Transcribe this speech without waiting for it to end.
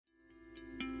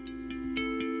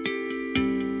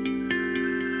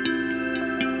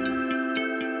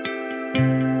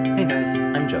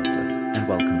Joseph, and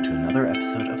welcome to another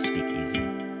episode of Speakeasy.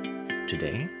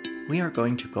 Today, we are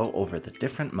going to go over the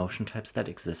different motion types that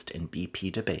exist in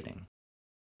BP debating.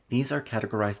 These are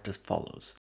categorized as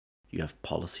follows. You have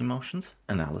policy motions,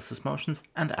 analysis motions,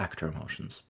 and actor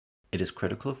motions. It is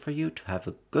critical for you to have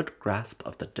a good grasp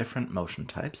of the different motion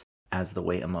types, as the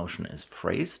way a motion is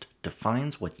phrased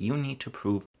defines what you need to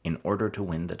prove in order to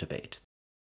win the debate.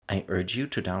 I urge you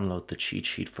to download the cheat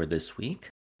sheet for this week,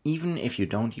 even if you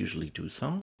don't usually do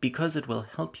so, because it will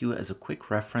help you as a quick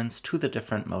reference to the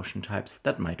different motion types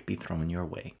that might be thrown your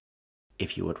way.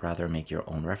 If you would rather make your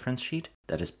own reference sheet,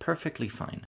 that is perfectly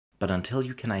fine, but until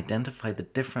you can identify the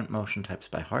different motion types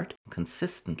by heart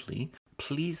consistently,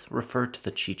 please refer to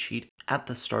the cheat sheet at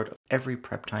the start of every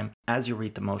prep time as you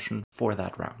read the motion for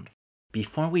that round.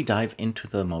 Before we dive into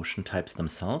the motion types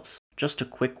themselves, just a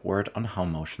quick word on how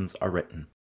motions are written.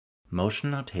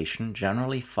 Motion notation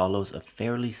generally follows a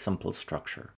fairly simple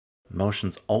structure.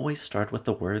 Motions always start with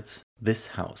the words, "this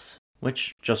house,"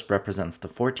 which just represents the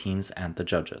four teams and the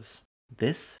judges.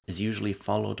 This is usually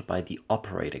followed by the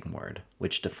operating word,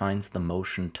 which defines the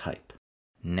motion type.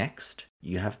 Next,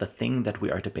 you have the thing that we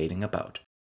are debating about,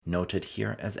 noted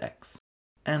here as X.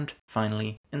 And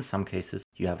finally, in some cases,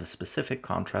 you have a specific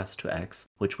contrast to X,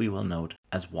 which we will note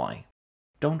as Y.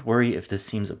 Don't worry if this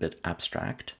seems a bit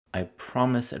abstract. I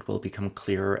promise it will become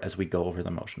clearer as we go over the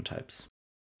motion types.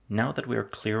 Now that we are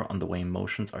clear on the way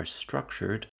motions are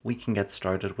structured, we can get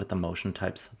started with the motion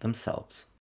types themselves.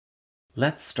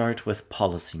 Let's start with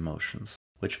policy motions,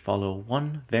 which follow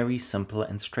one very simple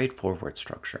and straightforward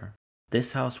structure.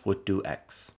 This house would do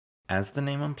X. As the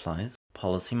name implies,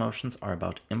 policy motions are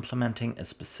about implementing a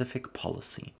specific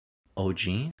policy.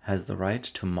 OG has the right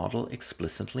to model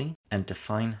explicitly and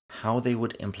define how they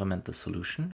would implement the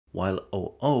solution, while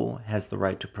OO has the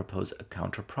right to propose a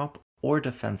counterprop or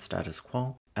defend status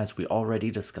quo, as we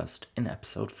already discussed in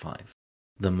episode 5.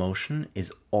 The motion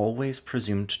is always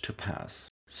presumed to pass,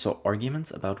 so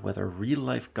arguments about whether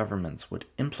real-life governments would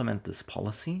implement this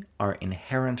policy are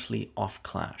inherently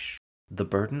off-clash. The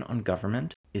burden on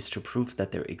government is to prove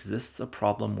that there exists a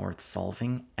problem worth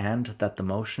solving and that the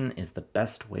motion is the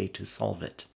best way to solve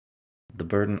it. The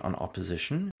burden on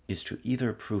opposition is to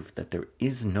either prove that there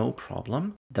is no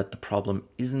problem, that the problem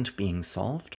isn't being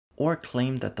solved, or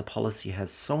claim that the policy has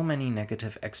so many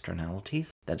negative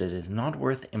externalities that it is not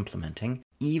worth implementing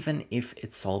even if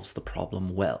it solves the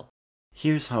problem well.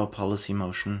 Here's how a policy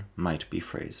motion might be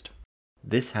phrased.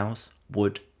 This house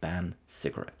would ban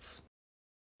cigarettes.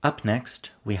 Up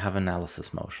next, we have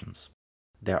analysis motions.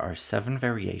 There are 7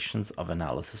 variations of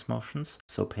analysis motions,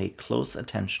 so pay close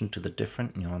attention to the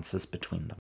different nuances between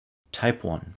them. Type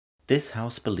 1. This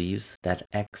house believes that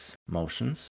X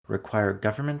motions require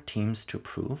government teams to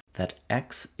prove that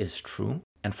X is true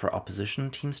and for opposition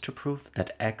teams to prove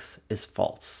that X is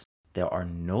false. There are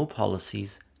no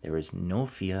policies, there is no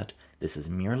fiat, this is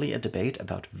merely a debate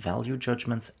about value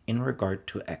judgments in regard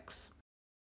to X.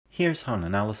 Here's how an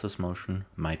analysis motion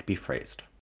might be phrased.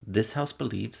 This house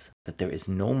believes that there is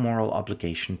no moral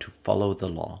obligation to follow the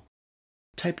law.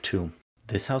 Type 2.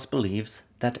 This house believes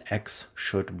that X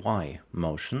should Y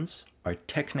motions are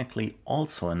technically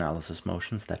also analysis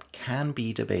motions that can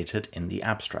be debated in the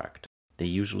abstract. They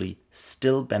usually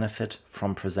still benefit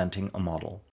from presenting a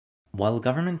model. While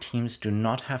government teams do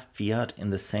not have fiat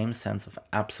in the same sense of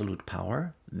absolute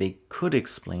power, they could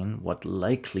explain what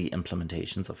likely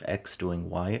implementations of X doing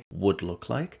Y would look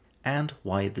like and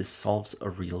why this solves a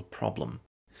real problem.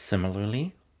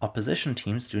 Similarly, opposition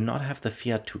teams do not have the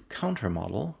fiat to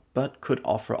countermodel, but could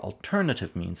offer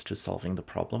alternative means to solving the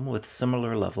problem with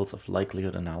similar levels of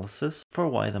likelihood analysis for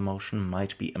why the motion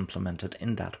might be implemented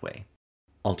in that way.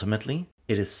 Ultimately,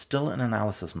 it is still an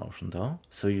analysis motion though,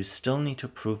 so you still need to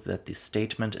prove that the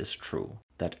statement is true,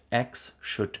 that X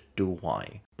should do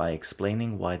Y, by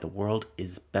explaining why the world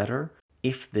is better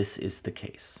if this is the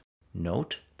case.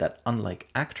 Note that unlike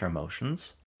actor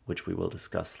motions, which we will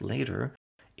discuss later,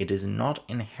 it is not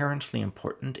inherently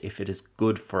important if it is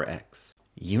good for X.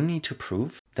 You need to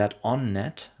prove that on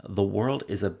net, the world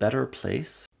is a better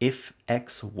place if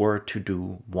X were to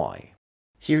do Y.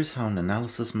 Here's how an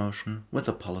analysis motion with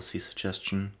a policy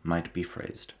suggestion might be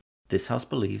phrased. This house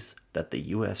believes that the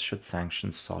US should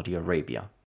sanction Saudi Arabia.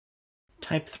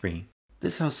 Type 3.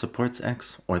 This house supports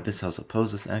X or this house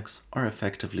opposes X are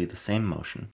effectively the same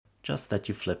motion, just that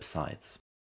you flip sides.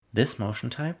 This motion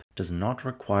type does not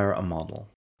require a model.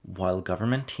 While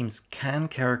government teams can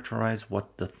characterize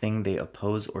what the thing they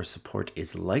oppose or support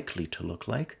is likely to look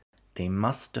like, they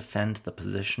must defend the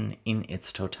position in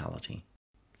its totality.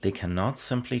 They cannot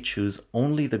simply choose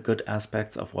only the good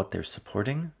aspects of what they're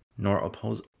supporting, nor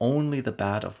oppose only the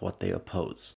bad of what they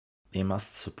oppose. They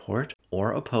must support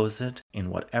or oppose it in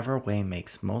whatever way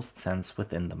makes most sense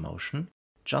within the motion,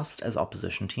 just as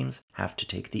opposition teams have to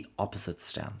take the opposite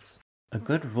stance. A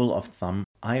good rule of thumb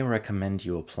I recommend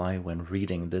you apply when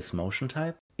reading this motion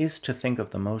type is to think of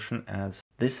the motion as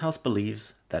this house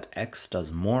believes that X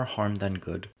does more harm than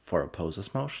good for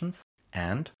opposes motions,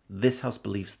 and this house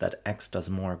believes that X does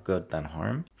more good than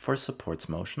harm for supports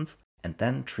motions, and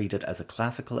then treat it as a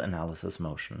classical analysis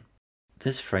motion.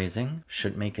 This phrasing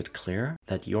should make it clear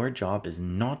that your job is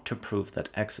not to prove that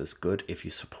X is good if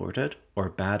you support it or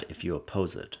bad if you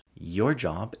oppose it. Your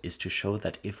job is to show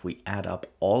that if we add up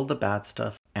all the bad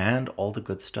stuff and all the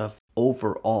good stuff,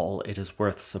 overall it is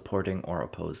worth supporting or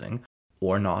opposing,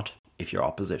 or not if you're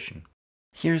opposition.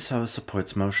 Here's how a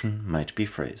supports motion might be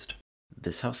phrased.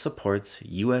 This house supports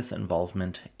US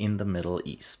involvement in the Middle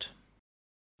East.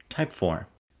 Type 4.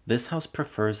 This house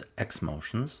prefers X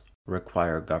motions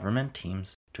require government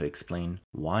teams to explain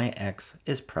why X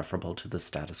is preferable to the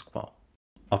status quo.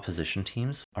 Opposition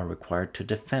teams are required to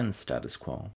defend status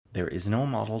quo. There is no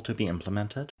model to be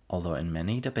implemented, although in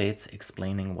many debates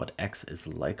explaining what X is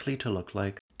likely to look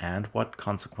like and what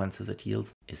consequences it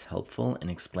yields is helpful in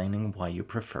explaining why you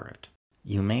prefer it.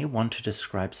 You may want to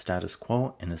describe status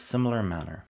quo in a similar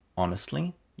manner.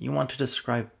 Honestly, you want to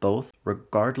describe both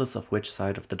regardless of which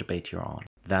side of the debate you're on.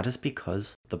 That is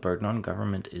because the burden on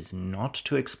government is not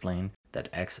to explain that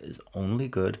X is only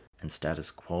good and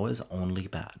status quo is only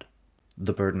bad.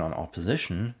 The burden on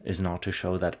opposition is not to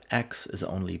show that X is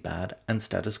only bad and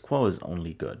status quo is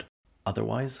only good.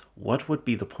 Otherwise, what would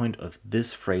be the point of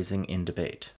this phrasing in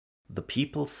debate? The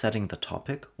people setting the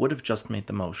topic would have just made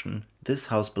the motion, this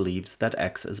house believes that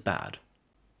X is bad.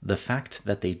 The fact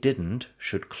that they didn't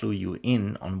should clue you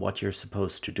in on what you're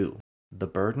supposed to do. The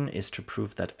burden is to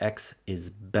prove that X is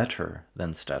better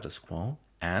than status quo,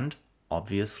 and,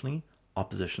 obviously,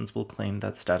 oppositions will claim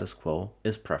that status quo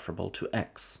is preferable to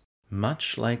X.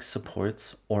 Much like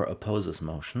supports or opposes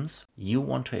motions, you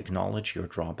want to acknowledge your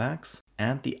drawbacks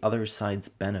and the other side's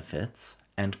benefits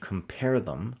and compare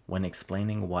them when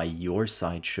explaining why your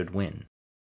side should win.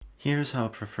 Here's how a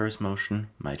prefers motion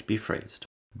might be phrased.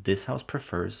 This house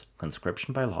prefers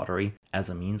conscription by lottery as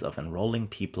a means of enrolling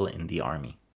people in the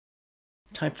army.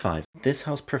 Type 5. This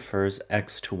house prefers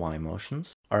X to Y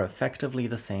motions are effectively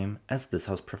the same as this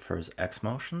house prefers X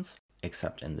motions,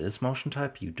 except in this motion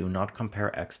type you do not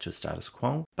compare X to status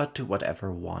quo, but to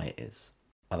whatever Y is.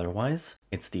 Otherwise,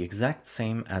 it's the exact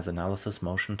same as analysis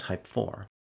motion type 4.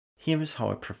 Here's how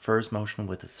a prefers motion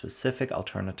with a specific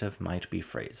alternative might be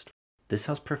phrased. This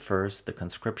house prefers the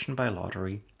conscription by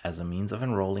lottery as a means of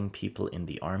enrolling people in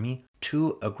the army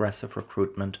to aggressive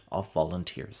recruitment of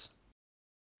volunteers.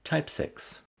 Type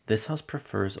 6. This house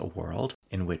prefers a world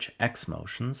in which X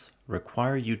motions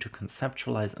require you to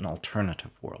conceptualize an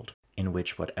alternative world, in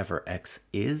which whatever X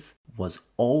is was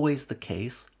always the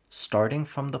case, starting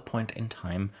from the point in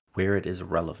time where it is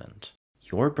relevant.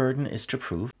 Your burden is to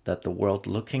prove that the world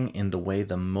looking in the way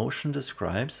the motion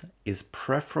describes is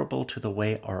preferable to the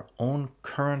way our own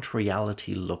current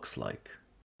reality looks like.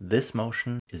 This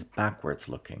motion is backwards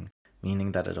looking,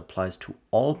 meaning that it applies to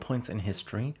all points in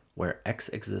history where X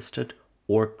existed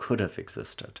or could have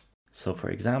existed. So for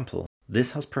example,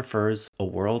 this house prefers a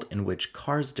world in which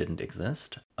cars didn't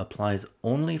exist applies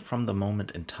only from the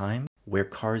moment in time where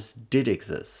cars did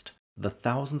exist. The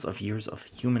thousands of years of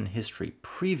human history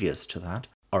previous to that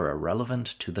are irrelevant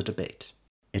to the debate.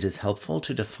 It is helpful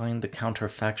to define the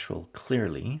counterfactual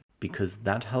clearly because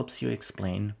that helps you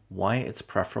explain why it's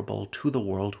preferable to the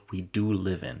world we do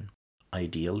live in.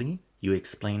 Ideally, you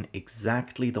explain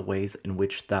exactly the ways in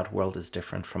which that world is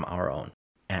different from our own,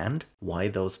 and why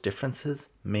those differences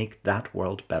make that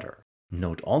world better.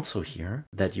 Note also here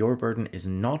that your burden is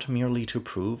not merely to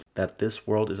prove that this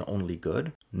world is only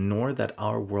good, nor that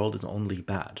our world is only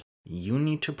bad. You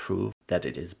need to prove that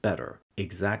it is better,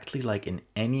 exactly like in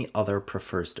any other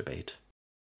prefers debate.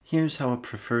 Here's how it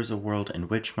prefers a world in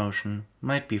which motion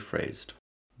might be phrased.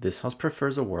 This house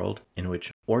prefers a world in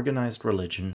which organized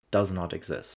religion does not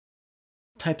exist.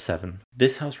 Type 7.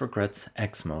 This house regrets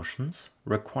X motions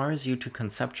requires you to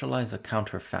conceptualize a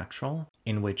counterfactual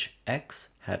in which X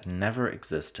had never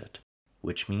existed,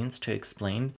 which means to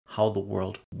explain how the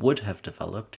world would have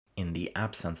developed in the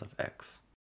absence of X.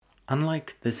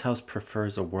 Unlike this house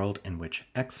prefers a world in which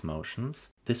X motions,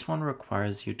 this one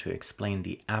requires you to explain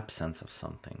the absence of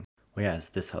something, whereas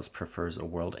this house prefers a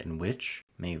world in which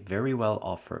may very well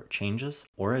offer changes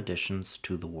or additions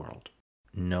to the world.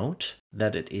 Note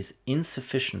that it is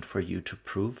insufficient for you to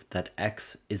prove that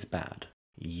X is bad.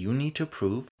 You need to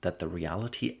prove that the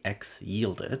reality X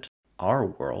yielded, our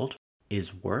world,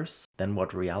 is worse than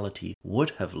what reality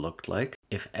would have looked like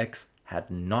if X had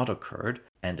not occurred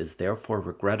and is therefore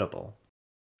regrettable.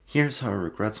 Here's how a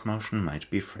regrets motion might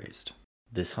be phrased.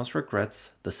 This House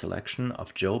regrets the selection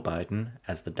of Joe Biden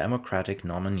as the Democratic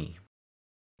nominee.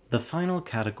 The final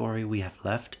category we have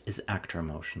left is actor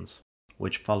motions,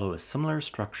 which follow a similar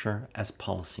structure as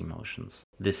policy motions.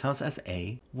 This House as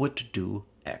A would do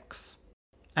X.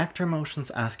 Actor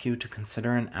motions ask you to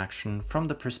consider an action from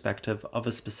the perspective of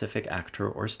a specific actor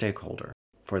or stakeholder.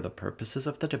 For the purposes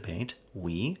of the debate,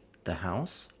 we, the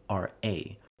House, are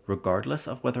A, regardless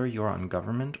of whether you're on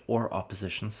government or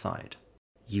opposition side.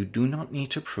 You do not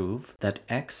need to prove that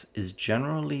X is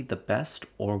generally the best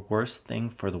or worst thing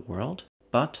for the world,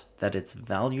 but that it's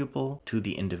valuable to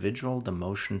the individual the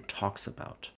motion talks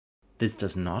about. This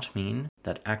does not mean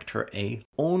that actor A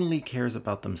only cares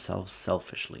about themselves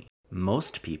selfishly.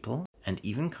 Most people, and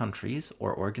even countries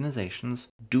or organizations,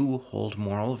 do hold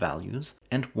moral values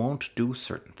and won't do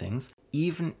certain things,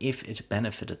 even if it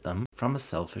benefited them from a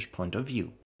selfish point of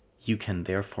view. You can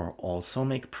therefore also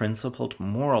make principled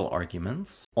moral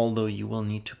arguments, although you will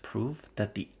need to prove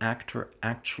that the actor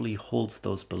actually holds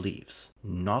those beliefs,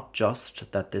 not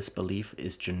just that this belief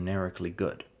is generically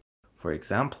good. For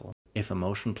example, if a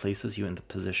motion places you in the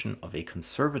position of a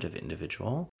conservative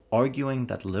individual, arguing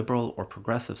that liberal or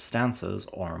progressive stances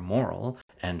are moral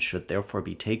and should therefore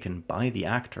be taken by the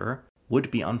actor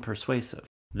would be unpersuasive.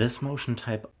 This motion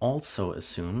type also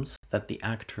assumes that the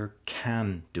actor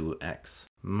can do X,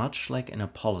 much like in a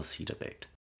policy debate.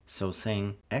 So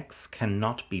saying X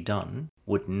cannot be done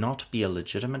would not be a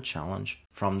legitimate challenge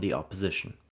from the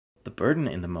opposition. The burden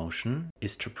in the motion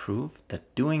is to prove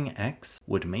that doing X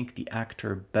would make the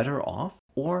actor better off,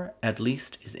 or at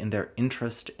least is in their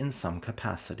interest in some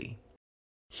capacity.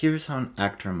 Here's how an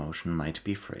actor motion might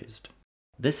be phrased.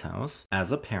 This House,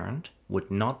 as a parent, would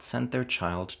not send their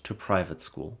child to private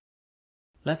school.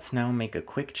 Let's now make a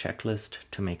quick checklist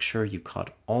to make sure you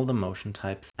caught all the motion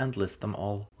types and list them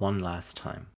all one last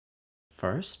time.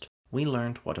 First, we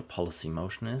learned what a policy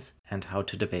motion is and how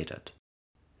to debate it.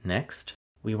 Next,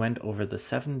 we went over the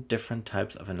 7 different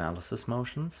types of analysis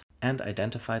motions and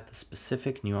identified the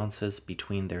specific nuances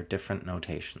between their different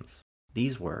notations.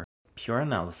 These were pure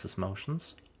analysis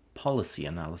motions, policy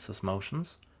analysis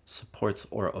motions, supports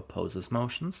or opposes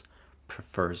motions,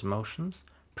 prefers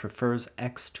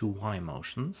X to Y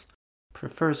motions,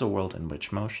 prefers a world in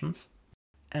which motions,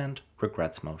 and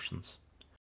regrets motions.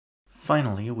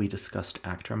 Finally, we discussed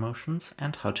actor motions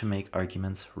and how to make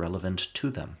arguments relevant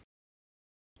to them.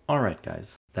 Alright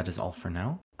guys, that is all for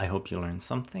now. I hope you learned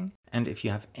something, and if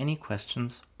you have any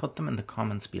questions, put them in the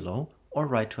comments below or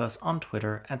write to us on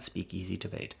Twitter at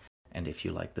SpeakeasyDebate. And if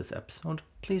you like this episode,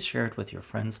 please share it with your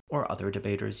friends or other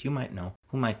debaters you might know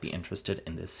who might be interested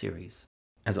in this series.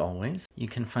 As always, you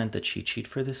can find the cheat sheet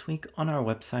for this week on our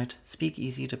website,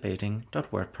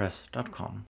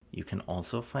 speakeasydebating.wordpress.com. You can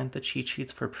also find the cheat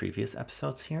sheets for previous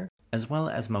episodes here, as well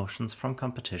as motions from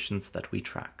competitions that we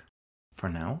track. For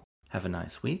now, have a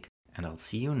nice week, and I'll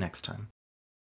see you next time.